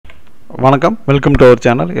வணக்கம், welcome to our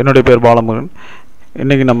channel. என்னுடைய பேர் பாலமுருகன்.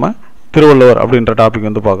 இன்றைக்கி நம்ம திருவள்ளுவர் அப்படின்ற டாபிக்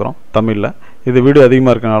வந்து பார்க்குறோம் தமிழில். இது வீடியோ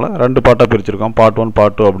அதிகமாக இருக்கனால 2 பார்ட்டாக பிரிச்சிருக்கோம், பார்ட் 1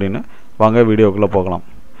 பார்ட் 2 அப்படின்னு. வாங்க வீடியோக்குள்ளே போகலாம்.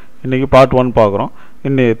 இன்றைக்கி பார்ட் 1 பார்க்குறோம்.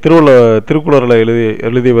 இன்னைக்கு திருக்குறளை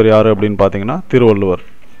எழுதியவர் யார் அப்படின்னு பார்த்தீங்கன்னா திருவள்ளுவர்.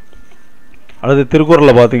 அடுத்து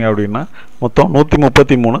திருக்குறளில் பார்த்தீங்க அப்படின்னா மொத்தம்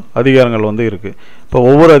 133 அதிகாரங்கள் வந்து இருக்குது. இப்போ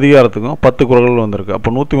ஒவ்வொரு அதிகாரத்துக்கும் 10 குறள்கள் வந்திருக்கு. அப்போ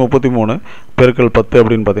 133 பெருக்கல் 10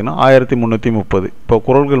 அப்படின்னு பார்த்தீங்கன்னா 1330. இப்போ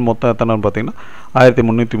குறள்கள் மொத்தம் எத்தனைன்னு பார்த்தீங்கன்னா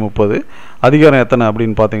 1330. அதிகாரம் எத்தனை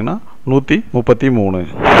அப்படின்னு பார்த்தீங்கன்னா 133.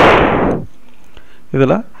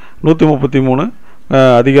 இதில் 133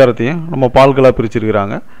 அதிகாரத்தையும் நம்ம பால்களாக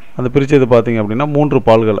பிரிச்சிருக்கிறாங்க. அந்த பிரித்தது பார்த்தீங்க அப்படின்னா 3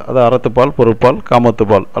 பால்கள், அது அறத்துப்பால், பொருட்பால்,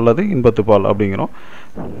 காமத்துப்பால் அல்லது இன்பத்துப்பால் அப்படிங்கிறோம்.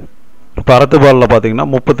 இப்போ அறத்துப்பாலில் பார்த்தீங்கன்னா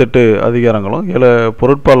 38 அதிகாரங்களும்,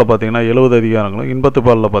 பொருட்பாலில் பார்த்தீங்கன்னா 70 அதிகாரங்களும்,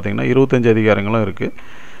 இன்பத்துப்பாலில் பார்த்தீங்கன்னா 25 அதிகாரங்களும் இருக்குது.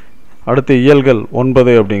 அடுத்து இயல்கள்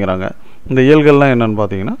 9 அப்படிங்கிறாங்க. இந்த இயல்கள்லாம் என்னென்னு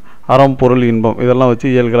பார்த்தீங்கன்னா அறம், பொருள், இன்பம் இதெல்லாம் வச்சு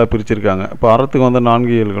இயல்களாக பிரிச்சிருக்காங்க. இப்போ அறத்துக்கு வந்து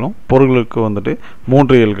 4 இயல்களும், பொருளுக்கு வந்துட்டு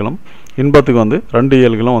 3 இயல்களும், இன்பத்துக்கு வந்து 2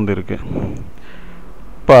 இயல்களும் வந்து இருக்குது.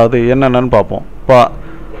 இப்போ அது என்னென்னு பார்ப்போம். இப்போ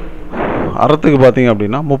அறத்துக்கு பார்த்தீங்க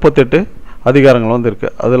அப்படின்னா 38 அதிகாரங்கள் வந்து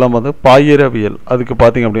இருக்குது. அது இல்லாமல் வந்து பாயிரவியல், அதுக்கு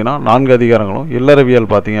பார்த்தீங்க அப்படின்னா 4 அதிகாரங்களும், இல்லறவியல்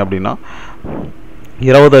பார்த்தீங்க அப்படின்னா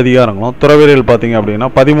 20 அதிகாரங்களும், துறவியல் பார்த்தீங்க அப்படின்னா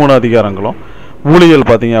 13 அதிகாரங்களும், ஊழியல்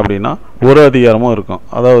பார்த்தீங்க அப்படின்னா 1 அதிகாரமும் இருக்கும்.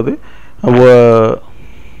 அதாவது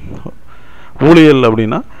ஊழியல்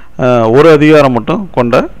அப்படின்னா 1 அதிகாரம் மட்டும்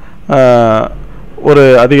கொண்ட ஒரு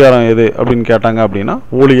அதிகாரம் எது அப்படின்னு கேட்டாங்க அப்படின்னா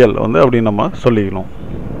ஊழியல் வந்து அப்படின்னு நம்ம சொல்லிக்கணும்.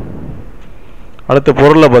 அடுத்த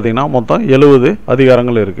பொருளில் பார்த்திங்கன்னா மொத்தம் 70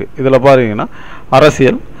 அதிகாரங்கள் இருக்குது. இதில் பார்த்தீங்கன்னா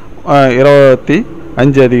அரசியல்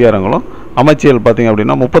 25 அதிகாரங்களும், அமைச்சியல் பார்த்திங்க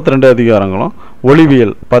அப்படின்னா 32 அதிகாரங்களும்,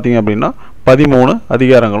 ஒளிவியல் பார்த்திங்க அப்படின்னா 13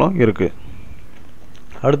 அதிகாரங்களும் இருக்குது.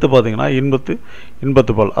 அடுத்து பார்த்திங்கன்னா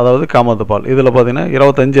இன்பத்துப்பால், அதாவது காமத்துப்பால், இதில் பார்த்திங்கன்னா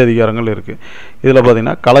 25 அதிகாரங்கள் இருக்குது. இதில்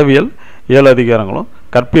பார்த்திங்கன்னா களவியல் 7 அதிகாரங்களும்,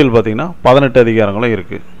 கற்பியல் பார்த்திங்கன்னா 18 அதிகாரங்களும்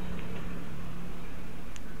இருக்குது.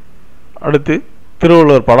 அடுத்து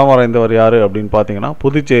திருவள்ளுவர் படம் வரைந்தவர் யார் அப்படின்னு பார்த்தீங்கன்னா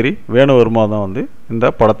புதுச்சேரி வேணுவர்மா தான் வந்து இந்த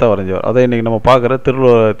படத்தை வரைஞ்சவர். அதை இன்றைக்கி நம்ம பார்க்குற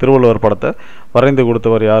திருவள்ளுவர் படத்தை வரைந்து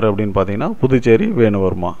கொடுத்தவர் யார் அப்படின்னு பார்த்தீங்கன்னா புதுச்சேரி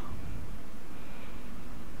வேணுவர்மா.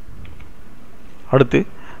 அடுத்து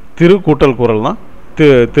திருக்கூட்டல் குறள் தான்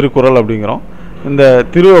திருக்குறள் அப்படிங்கிறோம். இந்த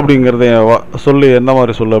திரு அப்படிங்கிறத சொல்லு எந்த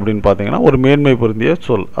மாதிரி சொல் அப்படின்னு பார்த்தீங்கன்னா ஒரு மேன்மை பொருந்திய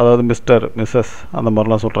சொல், அதாவது மிஸ்டர், மிஸ்ஸஸ் அந்த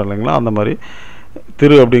மாதிரிலாம் சொல்கிறோம் இல்லைங்களா, அந்த மாதிரி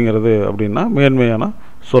திரு அப்படிங்கிறது அப்படின்னா மேன்மையான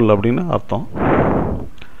சொல் அப்படின்னு அர்த்தம்.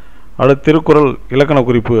 அடுத்து திருக்குறள் இலக்கண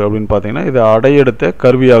குறிப்பு அப்படின்னு பார்த்தீங்கன்னா இது அடையெடுத்த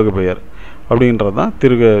கருவியாக பெயர் அப்படின்றது தான்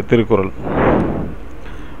திருக்குறள்.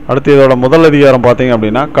 அடுத்து இதோட முதல் அதிகாரம் பார்த்தீங்க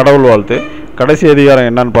அப்படின்னா கடவுள் வாழ்த்து. கடைசி அதிகாரம்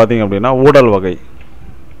என்னன்னு பார்த்தீங்க அப்படின்னா ஊடல் வகை.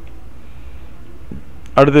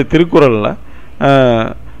 அடுத்து திருக்குறளில்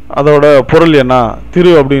அதோட பொருள் என்ன,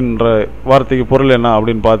 திரு அப்படின்ற வார்த்தைக்கு பொருள் என்ன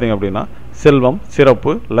அப்படின்னு பார்த்தீங்க அப்படின்னா செல்வம்,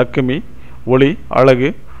 சிறப்பு, லக்குமி, ஒளி, அழகு,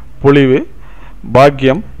 பொலிவு,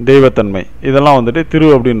 பாக்கியம், தெய்வத்தன்மை இதெல்லாம் வந்துட்டு திரு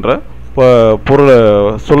அப்படின்ற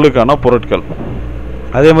சொல்லுக்கான பொருட்கள்.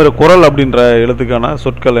 அதே மாதிரி குறள் அப்படின்ற எழுத்துக்கான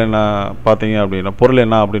சொற்கள் என்ன பார்த்தீங்க அப்படின்னா பொருள்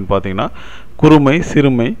என்ன அப்படின்னு பார்த்தீங்கன்னா குறுமை,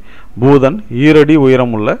 சிறுமை, பூதன், ஈரடி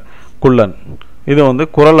உயரமுள்ள குள்ளன். இது வந்து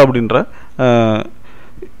குறள் அப்படின்ற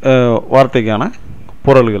வார்த்தைக்கான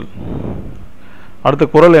பொருள்கள். அடுத்த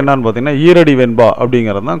குறள் என்னன்னு பார்த்தீங்கன்னா ஈரடி வெண்பா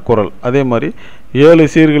அப்படிங்கிறது தான் குறள். அதே மாதிரி 7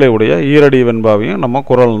 சீர்களை உடைய ஈரடி வெண்பாவையும் நம்ம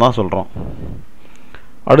குறள் தான் சொல்கிறோம்.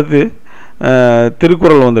 அடுத்து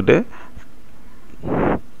திருக்குறள் வந்துட்டு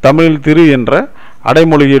தமிழில் திரு என்ற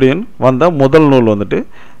அடைமொழியுடன் வந்த முதல் நூல் வந்துட்டு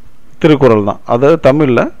திருக்குறள் தான். அதாவது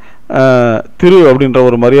தமிழில் திரு அப்படின்ற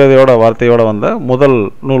ஒரு மரியாதையோட வார்த்தையோடு வந்த முதல்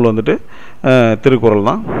நூல் வந்துட்டு திருக்குறள்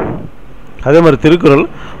தான். அதே மாதிரி திருக்குறள்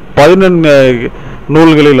 11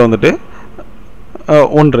 நூல்களில் வந்துட்டு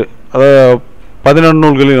ஒன்று, அதாவது 11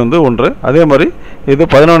 நூல்களில் வந்து ஒன்று. அதே மாதிரி இது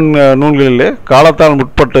 11 நூல்களிலே காலத்தால்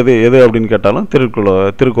முற்பட்டது எது அப்படின்னு கேட்டாலும்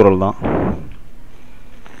திருக்குறள் தான்.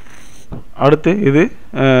 அடுத்து இது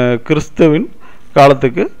கிறிஸ்துவின்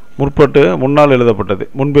காலத்துக்கு முன்பே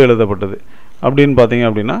எழுதப்பட்டது அப்படின்னு பார்த்தீங்க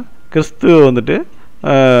அப்படின்னா கிறிஸ்து வந்துட்டு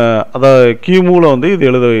அதாவது கிமுல வந்து இது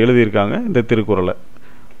எழுதியிருக்காங்க இந்த திருக்குறளை.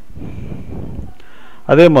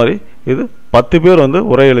 அதே மாதிரி இது 10 பேர் வந்து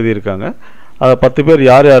உரை எழுதியிருக்காங்க. அதை 10 பேர்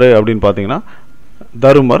யார் யார் அப்படின்னு பார்த்தீங்கன்னா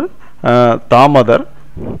தருமர், தாமதர்,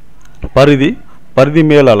 பரிதி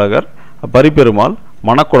மேலழகர், பரிபெருமாள்,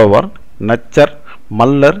 மணக்குடவார், நச்சர்,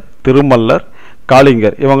 மல்லர், திருமல்லர்,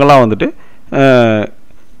 காளிங்கர் இவங்கெல்லாம் வந்துட்டு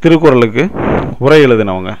திருக்குறளுக்கு உரை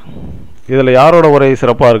எழுதினவங்க. இதில் யாரோட உரை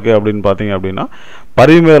சிறப்பாக இருக்குது அப்படின்னு பார்த்தீங்க அப்படின்னா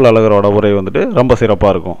பரிமேல் அழகரோட உரை வந்துட்டு ரொம்ப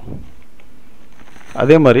சிறப்பாக இருக்கும்.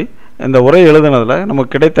 அதே மாதிரி இந்த உரை எழுதுனதில்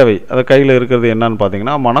நமக்கு கிடைத்தவை அது கையில் இருக்கிறது என்னன்னு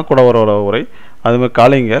பார்த்தீங்கன்னா மணக்குடவரோட உரை, அதுமாதிரி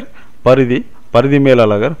காளிங்கர், பரிதி, பரிதி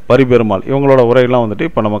மேலழகர், பரிபெருமாள் இவங்களோட உரையெல்லாம் வந்துட்டு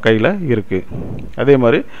இப்போ நம்ம கையில் இருக்குது. அதே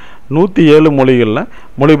மாதிரி 107 மொழிகளில்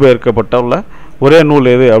மொழிபெயர்க்கப்பட்டுள்ள ஒரே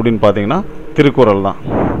நூல் எது அப்படின்னு பார்த்தீங்கன்னா திருக்குறள் தான்.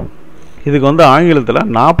 இதுக்கு வந்து ஆங்கிலத்தில்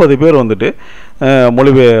 40 பேர் வந்துட்டு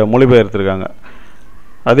மொழிபெயர்த்திருக்காங்க.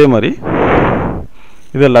 அதே மாதிரி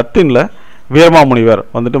இது லத்தீனில் வீரமாமுனிவர்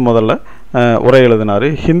வந்துட்டு முதல்ல உரை எழுதினார்.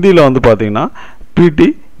 ஹிந்தியில் வந்து பார்த்திங்கன்னா பிடி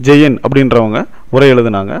ஜெயன் அப்படின்றவங்க உரை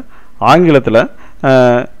எழுதினாங்க. ஆங்கிலத்தில்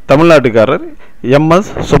தமிழ்நாட்டுக்காரர் எம்எஸ்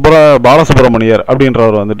பாலசுப்ரமணியர்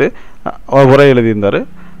அப்படின்றவர் வந்துட்டு உரை எழுதியிருந்தார்.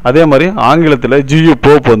 அதே மாதிரி ஆங்கிலத்தில் ஜியு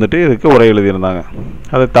போப் வந்துட்டு இதுக்கு உரை எழுதியிருந்தாங்க.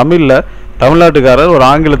 அது தமிழ்நாட்டுக்காரர் ஒரு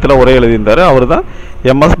ஆங்கிலத்தில் உரை எழுதியிருந்தார். அவர் தான்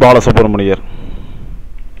எம்எஸ் பாலசுப்ரமணியர்.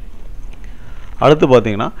 அடுத்து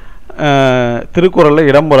பார்த்திங்கன்னா திருக்குறளில்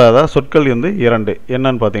இடம்பெறாத சொற்கள் வந்து 2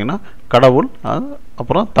 என்னன்னு பார்த்தீங்கன்னா கடவுள்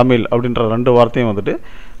அப்புறம் தமிழ் அப்படின்ற 2 வார்த்தையும் வந்துட்டு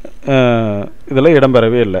இதில்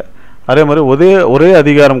இடம்பெறவே இல்லை. அதே மாதிரி ஒரே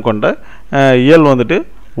அதிகாரம் கொண்ட இயல் வந்துட்டு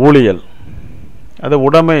ஊழியல், அது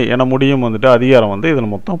உடைமை என முடியும் வந்துட்டு அதிகாரம் வந்து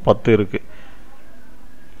இதில் மொத்தம் 10 இருக்குது.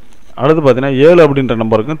 அடுத்து பார்த்தீங்கன்னா 7 அப்படின்ற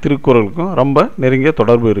நம்பருக்கும் திருக்குறளுக்கும் ரொம்ப நெருங்கிய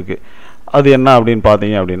தொடர்பு இருக்குது. அது என்ன அப்படின்னு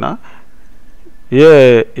பார்த்தீங்க அப்படின்னா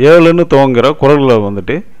 7ன்னு துவங்குகிற குறள்கள்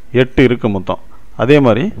வந்துட்டு 8 இருக்குது மொத்தம். அதே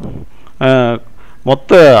மாதிரி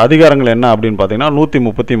மொத்த அதிகாரங்கள் என்ன அப்படின்னு பார்த்தீங்கன்னா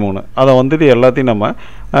 133. அதை வந்துட்டு எல்லாத்தையும் நம்ம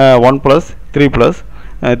 1 + 3 +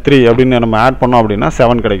 3 அப்படின்னு நம்ம ஆட் பண்ணோம் அப்படின்னா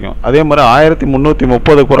 7 கிடைக்கும். அதே மாதிரி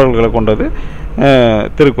 1330 குறள்களை கொண்டது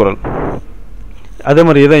திருக்குறள். அதே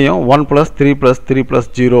மாதிரி இதையும் 1 + 3 + 3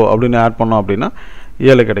 + 0 அப்படின்னு ஆட் பண்ணோம் அப்படின்னா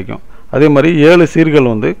 7 கிடைக்கும். அதே மாதிரி 7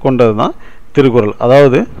 சீர்கள் வந்து கொண்டது தான் திருக்குறள்.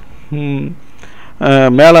 அதாவது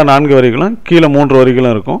மேலே 4 வரிகளும் கீழே 3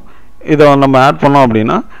 வரிகளும் இருக்கும். இதை நம்ம ஆட் பண்ணோம்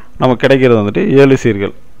அப்படின்னா நமக்கு கிடைக்கிறது வந்துட்டு 7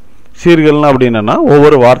 சீர்கள். சீர்கள்னு அப்படின்னா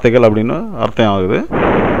ஒவ்வொரு வார்த்தைகள் அப்படின்னு அர்த்தம் ஆகுது.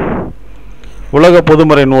 உலக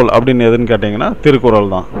பொதுமறை நூல் அப்படின்னு எதுன்னு கேட்டிங்கன்னா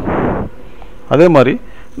திருக்குறள் தான். அதே மாதிரி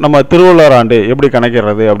நம்ம திருவள்ளுவர் ஆண்டு எப்படி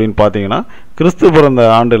கணக்கிறது அப்படின்னு பார்த்தீங்கன்னா கிறிஸ்து பிறந்த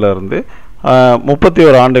ஆண்டிலிருந்து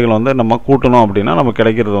 31 ஆண்டுகள் வந்து நம்ம கூட்டணும் அப்படின்னா நமக்கு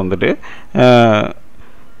கிடைக்கிறது வந்துட்டு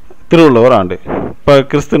திருவள்ளுவர் ஆண்டு. இப்போ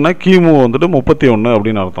கிறிஸ்துனா கிமு வந்துட்டு 31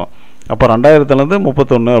 அப்படின்னு அர்த்தம். அப்போ 2000லேருந்து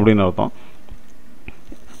 31 அப்படின்னு அர்த்தம்.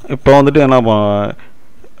 இப்போ வந்துட்டு என்ன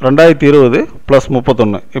 2020 +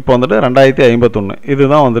 31 இப்போ வந்துட்டு 2051.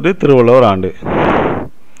 இதுதான் வந்துட்டு திருவள்ளுவர் ஆண்டு.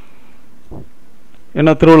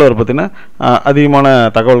 ஏன்னா திருவள்ளுவர் பற்றின அதிகமான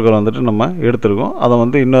தகவல்கள் வந்துட்டு நம்ம எடுத்துருக்கோம். அதை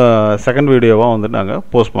வந்து இன்னும் செகண்ட் வீடியோவாக வந்துட்டு நாங்கள்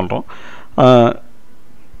போஸ்ட் பண்ணுறோம்.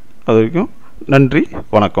 அது வரைக்கும் நன்றி,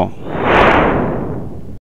 வணக்கம்.